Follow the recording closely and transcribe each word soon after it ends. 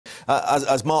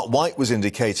as Mark White was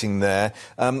indicating there,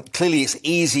 clearly it's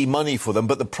easy money for them,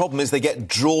 but the problem is they get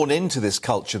drawn into this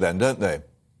culture then, don't they?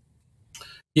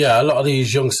 Yeah, a lot of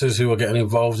these youngsters who are getting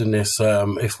involved in this,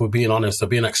 if we're being honest, they're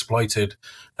being exploited.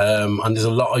 And there's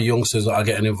a lot of youngsters that are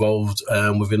getting involved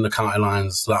within the county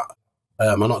lines that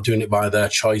are not doing it by their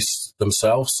choice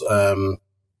themselves.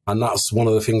 And that's one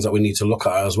of the things that we need to look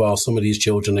at as well. Some of these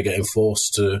children are getting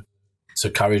forced to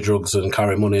carry drugs and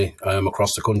carry money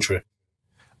across the country.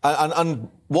 And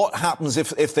what happens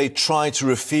if they try to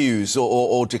refuse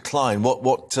or decline?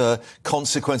 What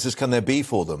consequences can there be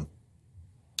for them?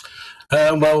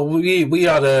 Well, we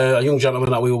had a young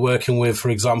gentleman that we were working with, for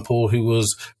example, who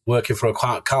was working for a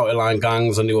county line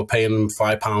gangs, and they were paying him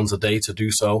 £5 a day to do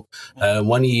so.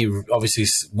 When he obviously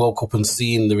woke up and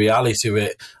seen the reality of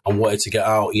it and wanted to get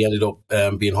out, he ended up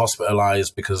being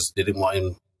hospitalised because they didn't want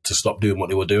him to stop doing what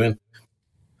they were doing.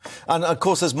 And, of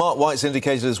course, as Mark White's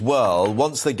indicated as well,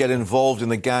 once they get involved in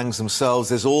the gangs themselves,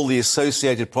 there's all the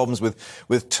associated problems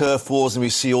with turf wars, and we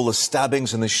see all the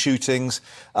stabbings and the shootings.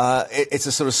 It's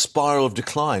a sort of spiral of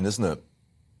decline, isn't it?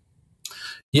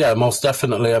 Yeah, most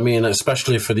definitely. I mean,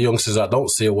 especially for the youngsters that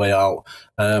don't see a way out,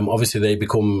 obviously they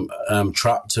become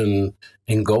trapped and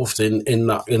engulfed in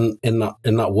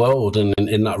that world and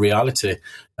in that reality,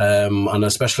 and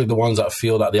especially the ones that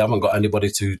feel that they haven't got anybody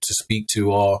to speak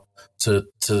to or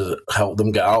to help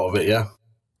them get out of it. Yeah.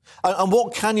 And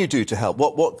what can you do to help?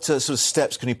 What sort of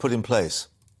steps can you put in place?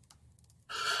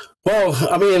 Well,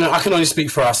 I mean, I can only speak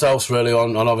for ourselves, really,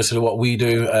 on obviously what we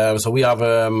do. So we have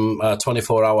a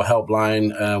 24-hour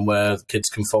helpline where kids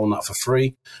can phone that for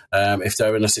free. If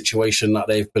they're in a situation that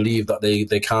they believe that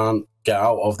they can't get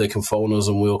out of, they can phone us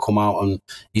and we'll come out and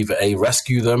either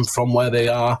rescue them from where they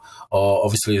are, or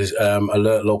obviously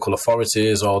alert local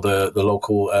authorities or the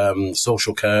local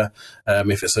social care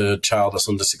if it's a child that's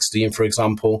under 16, for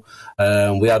example.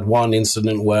 We had one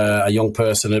incident where a young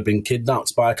person had been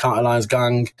kidnapped by a county lines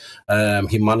gang.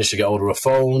 He managed to get hold of a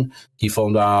phone. He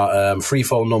phoned our free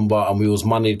phone number, and we was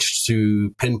managed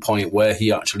to pinpoint where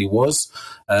he actually was,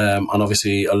 and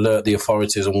obviously alert the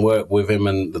authorities and work with him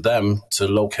and them to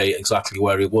locate exactly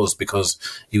where he was, because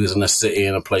he was in a city,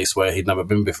 in a place where he'd never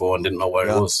been before and didn't know where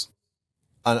it was.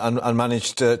 And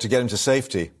managed to get him to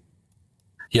safety.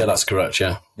 Yeah, that's correct,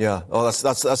 yeah. Yeah, oh,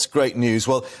 that's great news.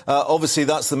 Well, obviously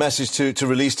that's the message to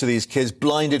release to these kids.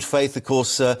 Blinded faith, of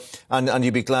course, and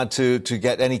you'd be glad to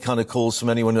get any kind of calls from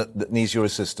anyone that needs your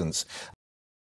assistance.